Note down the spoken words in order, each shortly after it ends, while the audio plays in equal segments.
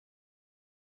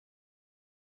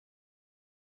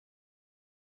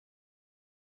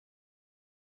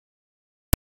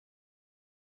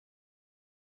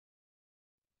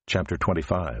Chapter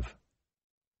 25.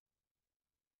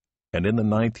 And in the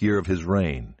 9th year of his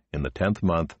reign, in the 10th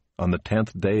month, on the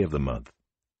 10th day of the month,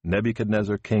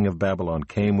 Nebuchadnezzar king of Babylon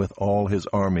came with all his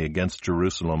army against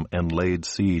Jerusalem and laid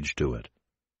siege to it.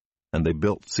 And they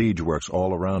built siege works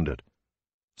all around it.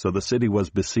 So the city was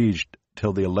besieged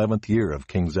till the 11th year of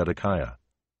King Zedekiah.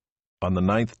 On the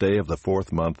 9th day of the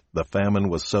 4th month the famine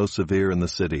was so severe in the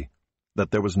city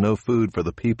that there was no food for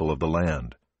the people of the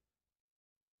land.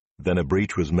 Then a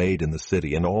breach was made in the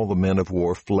city, and all the men of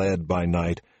war fled by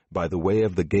night by the way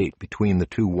of the gate between the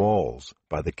two walls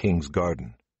by the king's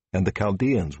garden. And the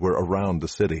Chaldeans were around the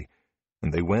city,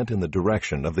 and they went in the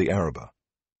direction of the Arabah.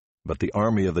 But the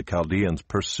army of the Chaldeans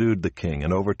pursued the king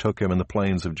and overtook him in the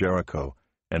plains of Jericho,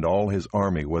 and all his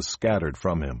army was scattered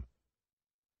from him.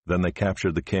 Then they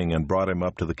captured the king and brought him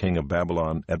up to the king of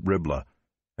Babylon at Riblah,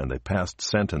 and they passed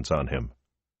sentence on him.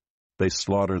 They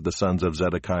slaughtered the sons of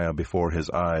Zedekiah before his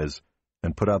eyes,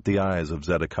 and put out the eyes of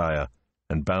Zedekiah,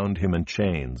 and bound him in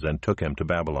chains, and took him to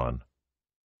Babylon.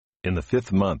 In the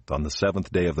 5th month, on the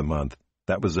 7th day of the month,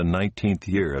 that was the 19th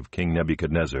year of King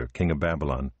Nebuchadnezzar, king of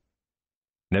Babylon,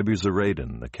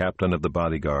 Nebuzaradan, the captain of the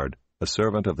bodyguard, a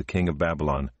servant of the king of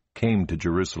Babylon, came to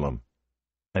Jerusalem.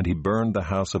 And he burned the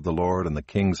house of the Lord and the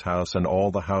king's house and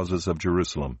all the houses of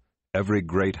Jerusalem. Every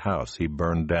great house he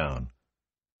burned down.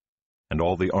 And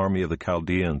all the army of the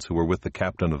Chaldeans who were with the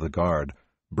captain of the guard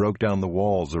broke down the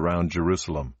walls around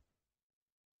Jerusalem.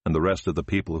 And the rest of the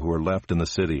people who were left in the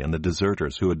city, and the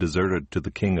deserters who had deserted to the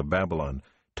king of Babylon,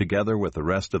 together with the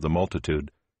rest of the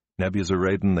multitude,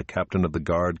 Nebuzaradan the captain of the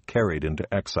guard carried into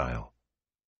exile.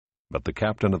 But the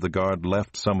captain of the guard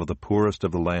left some of the poorest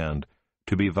of the land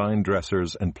to be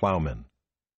vine-dressers and plowmen.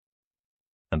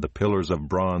 And the pillars of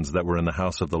bronze that were in the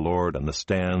house of the Lord, and the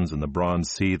stands and the bronze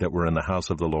sea that were in the house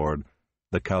of the Lord,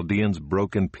 the Chaldeans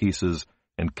broke in pieces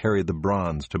and carried the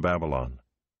bronze to Babylon.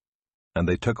 And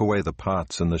they took away the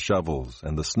pots and the shovels,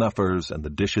 and the snuffers and the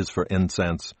dishes for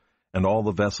incense, and all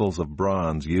the vessels of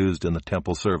bronze used in the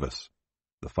temple service,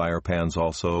 the firepans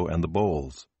also, and the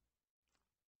bowls.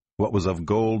 What was of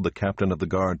gold the captain of the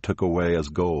guard took away as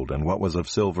gold, and what was of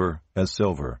silver as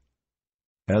silver.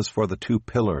 As for the 2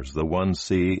 pillars, the one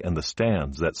sea, and the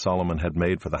stands that Solomon had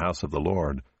made for the house of the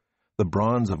Lord, the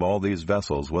bronze of all these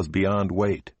vessels was beyond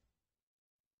weight.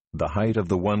 The height of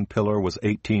the one pillar was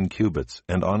 18 cubits,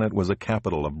 and on it was a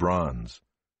capital of bronze.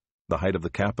 The height of the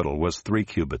capital was 3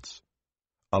 cubits.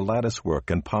 A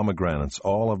latticework and pomegranates,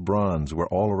 all of bronze, were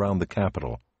all around the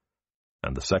capital.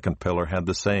 And the 2nd pillar had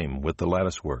the same, with the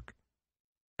latticework.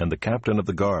 And the captain of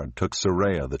the guard took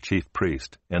Seraiah the chief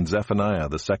priest, and Zephaniah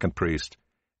the 2nd priest,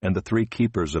 and the 3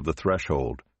 keepers of the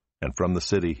threshold, and from the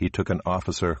city he took an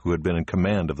officer who had been in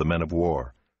command of the men of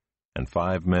war, and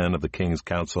 5 men of the king's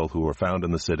council who were found in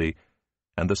the city,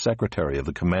 and the secretary of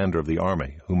the commander of the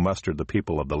army who mustered the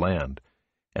people of the land,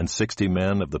 and 60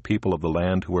 men of the people of the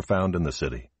land who were found in the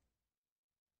city.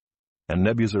 And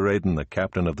Nebuzaradan the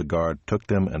captain of the guard took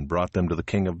them and brought them to the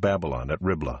king of Babylon at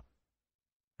Riblah.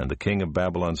 And the king of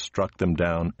Babylon struck them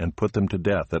down and put them to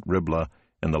death at Riblah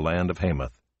in the land of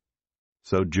Hamath.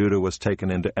 So Judah was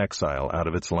taken into exile out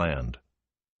of its land.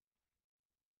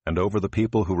 And over the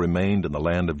people who remained in the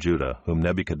land of Judah, whom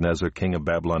Nebuchadnezzar king of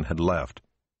Babylon had left,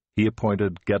 he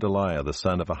appointed Gedaliah the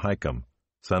son of Ahikam,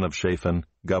 son of Shaphan,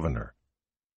 governor.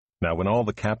 Now when all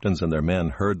the captains and their men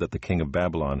heard that the king of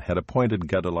Babylon had appointed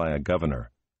Gedaliah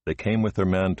governor, they came with their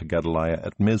men to Gedaliah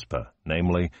at Mizpah,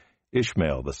 namely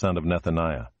Ishmael the son of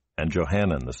Nethaniah, and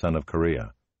Johanan the son of Kareah,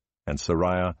 and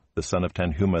Seraiah the son of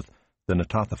Tanhumeth the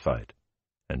Netophathite,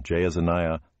 and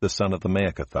Jaazaniah the son of the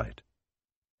Maacathite.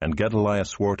 And Gedaliah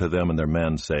swore to them and their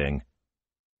men, saying,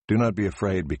 Do not be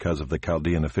afraid because of the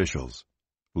Chaldean officials.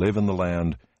 Live in the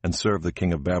land, and serve the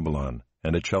king of Babylon,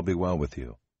 and it shall be well with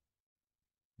you.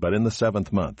 But in the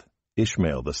 7th month,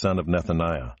 Ishmael the son of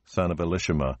Nethaniah, son of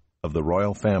Elishama, of the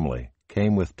royal family,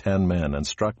 came with 10 men, and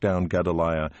struck down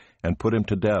Gedaliah, and put him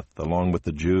to death, along with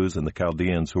the Jews and the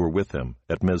Chaldeans who were with him,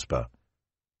 at Mizpah.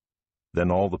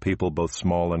 Then all the people, both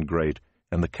small and great,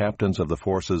 and the captains of the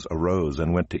forces arose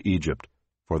and went to Egypt,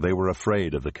 for they were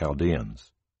afraid of the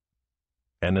Chaldeans.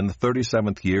 And in the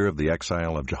 37th year of the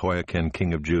exile of Jehoiakim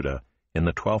king of Judah, in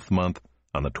the 12th month,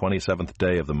 on the 27th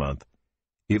day of the month,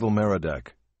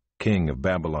 Evil-Merodach, king of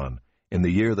Babylon, in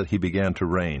the year that he began to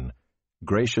reign,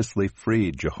 graciously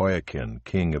freed Jehoiakim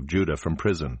king of Judah from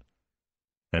prison.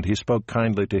 And he spoke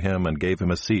kindly to him and gave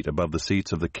him a seat above the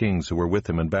seats of the kings who were with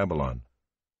him in Babylon.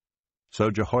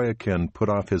 So Jehoiakim put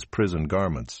off his prison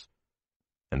garments,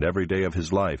 and every day of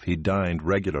his life he dined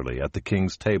regularly at the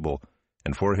king's table,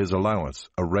 and for his allowance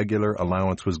a regular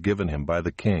allowance was given him by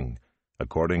the king,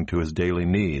 according to his daily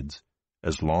needs,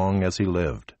 as long as he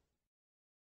lived.